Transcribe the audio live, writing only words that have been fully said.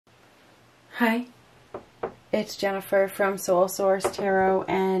Hi, it's Jennifer from Soul Source Tarot,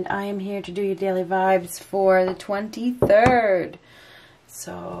 and I am here to do your daily vibes for the 23rd.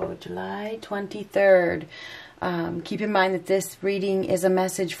 So, July 23rd. Keep in mind that this reading is a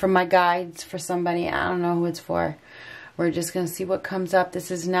message from my guides for somebody. I don't know who it's for. We're just going to see what comes up.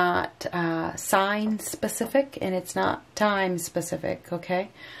 This is not sign specific, and it's not time specific, okay?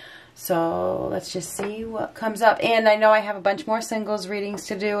 So let's just see what comes up. And I know I have a bunch more singles readings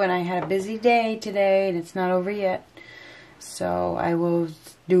to do, and I had a busy day today, and it's not over yet. So I will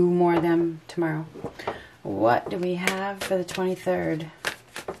do more of them tomorrow. What do we have for the 23rd?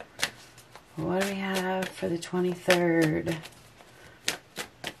 What do we have for the 23rd?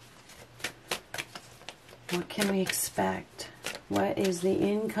 What can we expect? What is the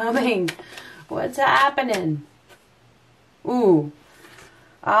incoming? What's happening? Ooh.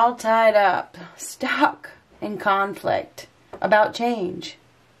 All tied up, stuck in conflict about change.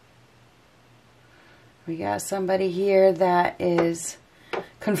 We got somebody here that is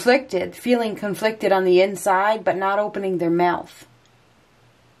conflicted, feeling conflicted on the inside, but not opening their mouth.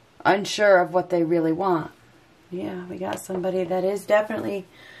 Unsure of what they really want. Yeah, we got somebody that is definitely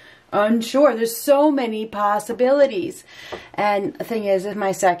unsure. There's so many possibilities. And the thing is, it's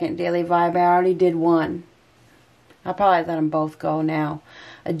my second daily vibe. I already did one. I'll probably let them both go now.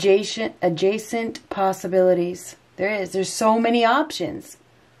 Adjacent possibilities. There's so many options.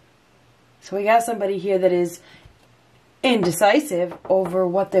 So we got somebody here that is indecisive over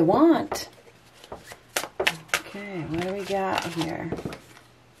what they want. Okay, what do we got here?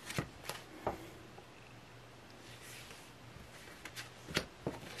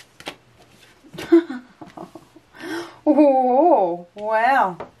 Oh,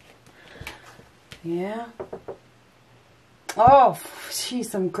 wow. Yeah. Oh,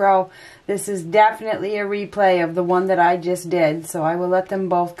 geez, some grow. This is definitely a replay of the one that I just did. So I will let them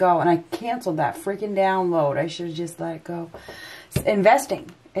both go. And I canceled that freaking download. I should have just let it go.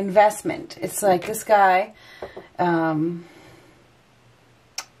 Investing. Investment. It's like this guy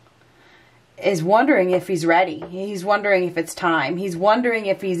is wondering if he's ready. He's wondering if it's time. He's wondering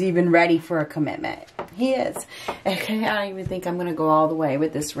if he's even ready for a commitment. He is. Okay, I don't even think I'm going to go all the way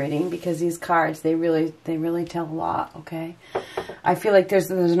with this reading because these cards, they really tell a lot, okay? I feel like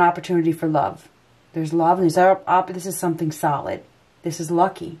there's an opportunity for love. There's love, and this is something solid. This is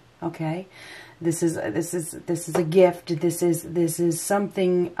lucky, okay? This is a gift. This is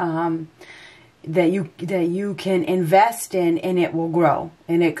something that you can invest in, and it will grow,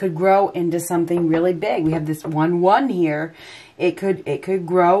 and it could grow into something really big. We have this 1-1 here. It could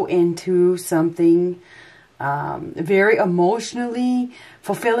grow into something very emotionally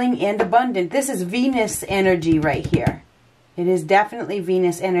fulfilling and abundant. This is Venus energy right here. It is definitely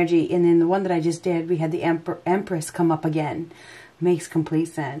Venus energy. And then the one that I just did, we had the Empress come up again. Makes complete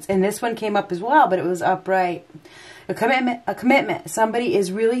sense. And this one came up as well, but it was upright. A commitment. Somebody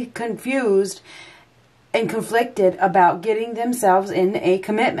is really confused and conflicted about getting themselves in a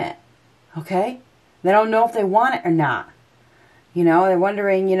commitment. Okay? They don't know if they want it or not. You know, they're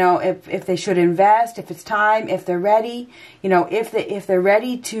wondering, you know, if they should invest, if it's time, if they're ready, you know, if they're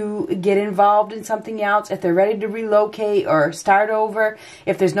ready to get involved in something else, if they're ready to relocate or start over,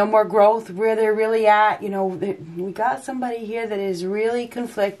 if there's no more growth where they're really at. You know, we got somebody here that is really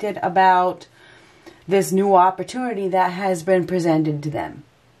conflicted about this new opportunity that has been presented to them.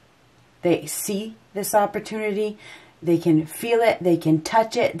 They see this opportunity, they can feel it, they can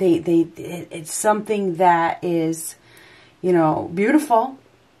touch it, it's something that is, you know, beautiful,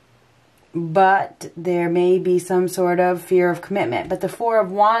 but there may be some sort of fear of commitment. But the Four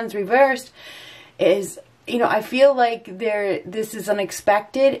of Wands reversed is, you know, I feel like this is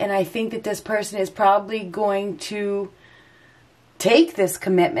unexpected, and I think that this person is probably going to take this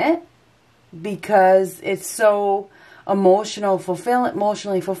commitment because it's so emotionally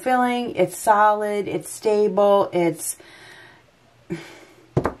fulfilling, it's solid, it's stable, it's,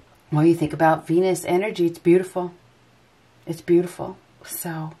 well, you think about Venus energy, it's beautiful. It's beautiful.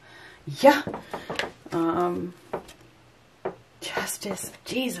 So, yeah. Justice.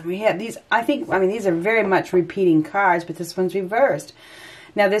 Jeez, we have these. I mean, these are very much repeating cards, but this one's reversed.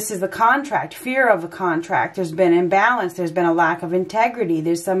 Now, this is the contract. Fear of a contract. There's been imbalance. There's been a lack of integrity.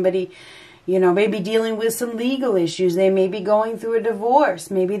 There's somebody, you know, maybe dealing with some legal issues. They may be going through a divorce.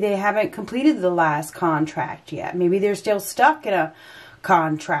 Maybe they haven't completed the last contract yet. Maybe they're still stuck in a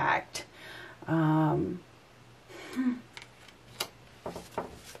contract.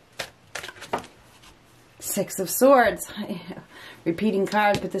 Six of Swords. Repeating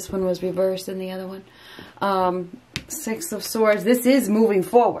cards, but this one was reversed in the other one. Six of Swords. This is moving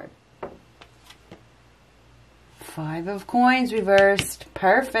forward. Five of Coins reversed.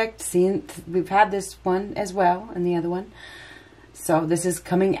 Perfect. See, we've had this one as well and the other one. So this is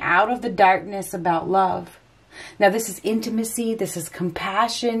coming out of the darkness about love. Now this is intimacy. This is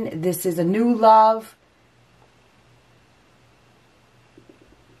compassion. This is a new love.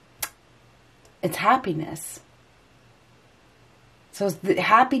 It's happiness. So the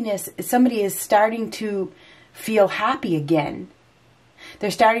happiness, somebody is starting to feel happy again. They're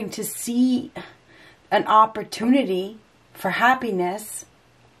starting to see an opportunity for happiness.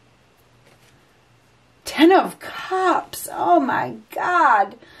 Ten of Cups. Oh my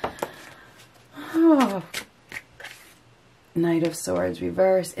God. Oh. Knight of Swords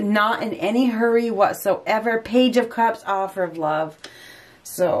reverse. Not in any hurry whatsoever. Page of Cups, offer of love.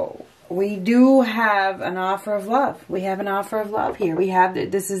 So we do have an offer of love. We have an offer of love here. We have,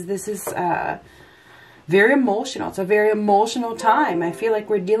 this is very emotional. It's a very emotional time. I feel like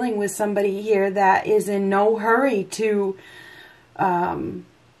we're dealing with somebody here that is in no hurry to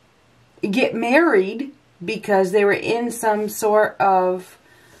get married because they were in some sort of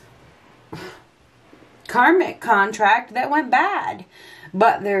karmic contract that went bad.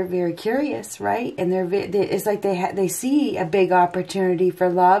 But they're very curious, right? And it's like they see a big opportunity for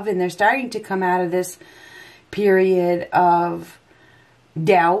love, and they're starting to come out of this period of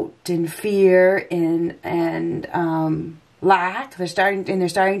doubt and fear and lack. They're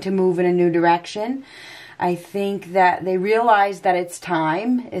starting to move in a new direction. I think that they realize that it's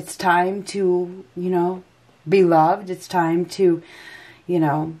time. It's time to, you know, be loved. It's time to, you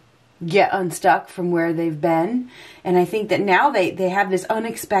know, get unstuck from where they've been. And I think that now they have this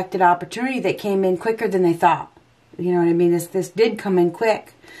unexpected opportunity that came in quicker than they thought. You know what I mean? This did come in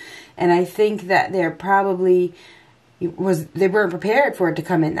quick. And I think that they're probably, they weren't prepared for it to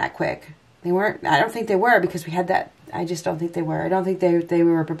come in that quick. They weren't, I don't think they were, because we had that, I just don't think they were. I don't think they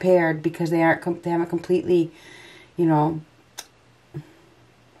were prepared because they haven't completely, you know,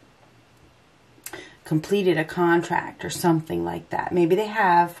 completed a contract or something like that. Maybe they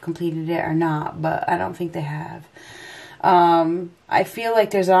have completed it or not, but I don't think they have. I feel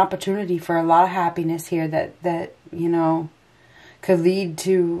like there's an opportunity for a lot of happiness here that you know, could lead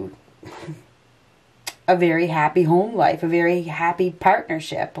to a very happy home life, a very happy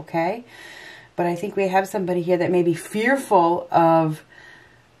partnership, okay? But I think we have somebody here that may be fearful of,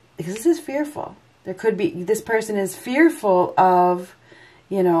 because this is fearful. There could be, this person is fearful of,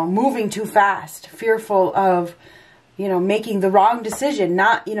 you know, moving too fast, fearful of, you know, making the wrong decision,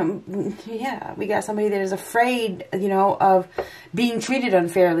 not, you know, yeah, we got somebody that is afraid, you know, of being treated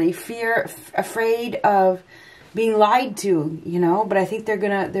unfairly, afraid of being lied to, you know, but I think they're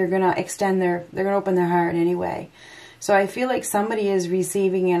gonna extend they're gonna open their heart anyway. So I feel like somebody is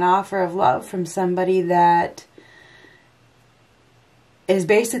receiving an offer of love from somebody that is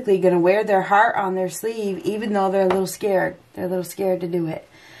basically going to wear their heart on their sleeve, even though they're a little scared. They're a little scared to do it.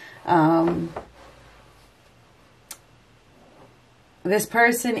 This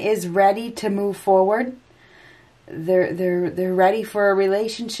person is ready to move forward. They're ready for a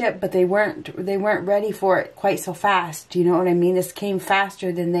relationship, but they weren't ready for it quite so fast. You know what I mean? This came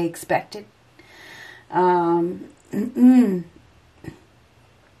faster than they expected.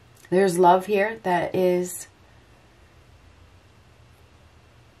 There's love here that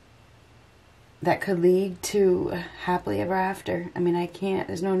could lead to happily ever after. I mean,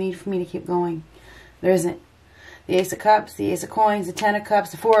 there's no need for me to keep going. There isn't. The Ace of Cups, the Ace of Coins, the Ten of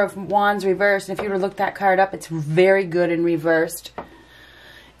Cups, the Four of Wands reversed. And if you were to look that card up, it's very good and reversed.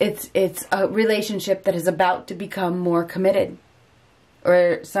 It's a relationship that is about to become more committed.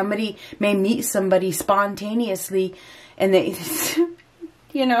 Or somebody may meet somebody spontaneously and they,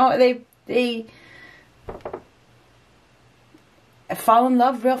 you know, they fall in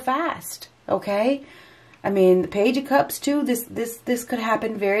love real fast, okay? I mean, the Page of Cups too, this could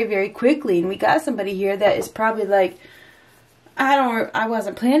happen very, very quickly. And we got somebody here that is probably like, I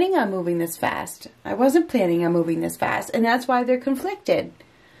wasn't planning on moving this fast. I wasn't planning on moving this fast. And that's why they're conflicted.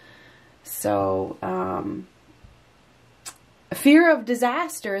 So, fear of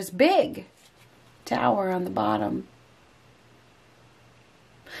disaster is big. Tower on the bottom.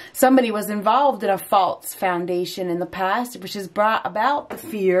 Somebody was involved in a false foundation in the past, which has brought about the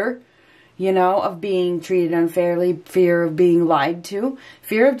fear, you know, of being treated unfairly, fear of being lied to,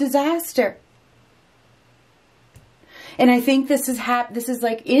 fear of disaster. And I think this is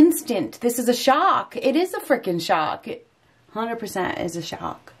like instant. This is a shock. It is a freaking shock. 100% is a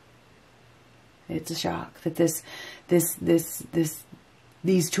shock. It's a shock that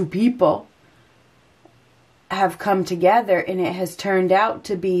these two people have come together and it has turned out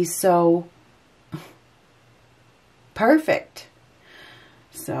to be so perfect.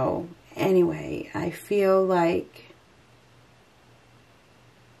 So anyway, I feel like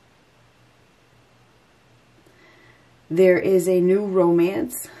There is a new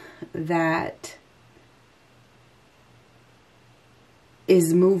romance that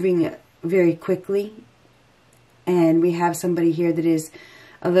is moving very quickly. And we have somebody here that is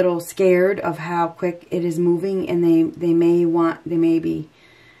a little scared of how quick it is moving, and they may be,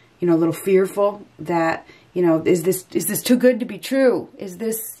 you know, a little fearful that, you know, is this too good to be true? Is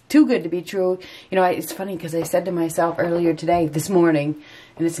this too good to be true? You know, it's funny because I said to myself earlier today, this morning,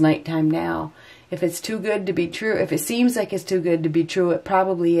 and it's nighttime now, if it's too good to be true, if it seems like it's too good to be true, it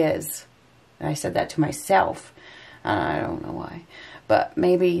probably is. And I said that to myself. I don't know why. But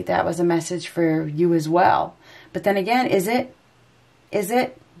maybe that was a message for you as well. But then again, is it? Is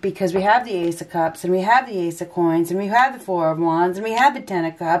it? Because we have the Ace of Cups, and we have the Ace of Coins, and we have the Four of Wands, and we have the Ten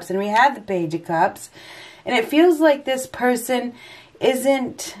of Cups, and we have the Page of Cups. And it feels like this person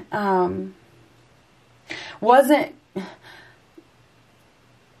isn't,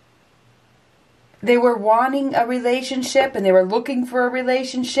 they were wanting a relationship, and they were looking for a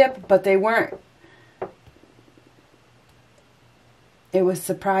relationship, but they weren't. It was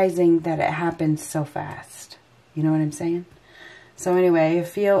surprising that it happened so fast. You know what I'm saying? So anyway, I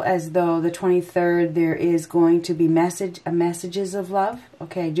feel as though the 23rd, there is going to be messages of love.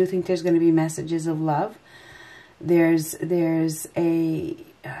 Okay, I do think there's going to be messages of love. There's a...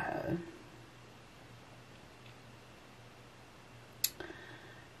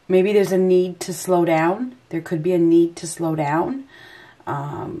 maybe there's a need to slow down. There could be a need to slow down.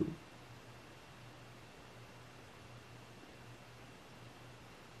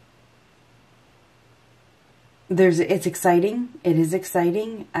 It's exciting. It is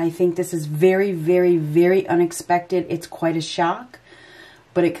exciting. I think this is very, very, very unexpected. It's quite a shock,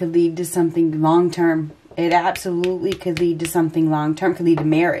 but it could lead to something long-term. It absolutely could lead to something long-term. Could lead to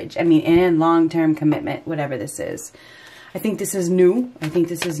marriage. I mean, and long-term commitment, whatever this is. I think this is new. I think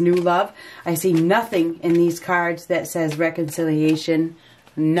this is new love. I see nothing in these cards that says reconciliation.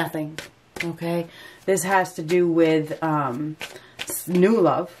 Nothing. Okay? This has to do with new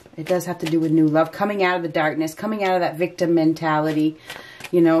love. It does have to do with new love. Coming out of the darkness. Coming out of that victim mentality.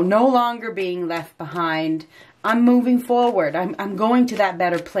 You know, no longer being left behind. I'm moving forward. I'm going to that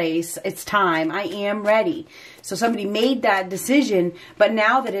better place. It's time. I am ready. So somebody made that decision, but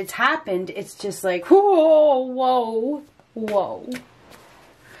now that it's happened, it's just like, whoa, whoa, whoa.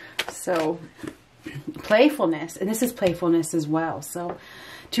 So, playfulness. And this is playfulness as well. So,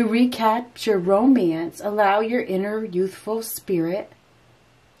 to recapture romance, allow your inner youthful spirit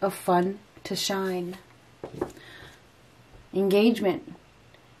of fun to shine. Engagement.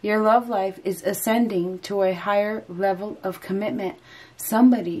 Your love life is ascending to a higher level of commitment.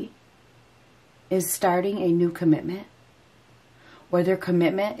 Somebody is starting a new commitment, or their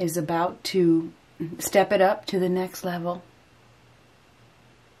commitment is about to step it up to the next level.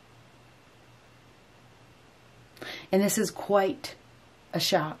 And this is quite a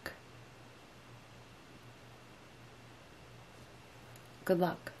shock. Good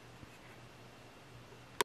luck.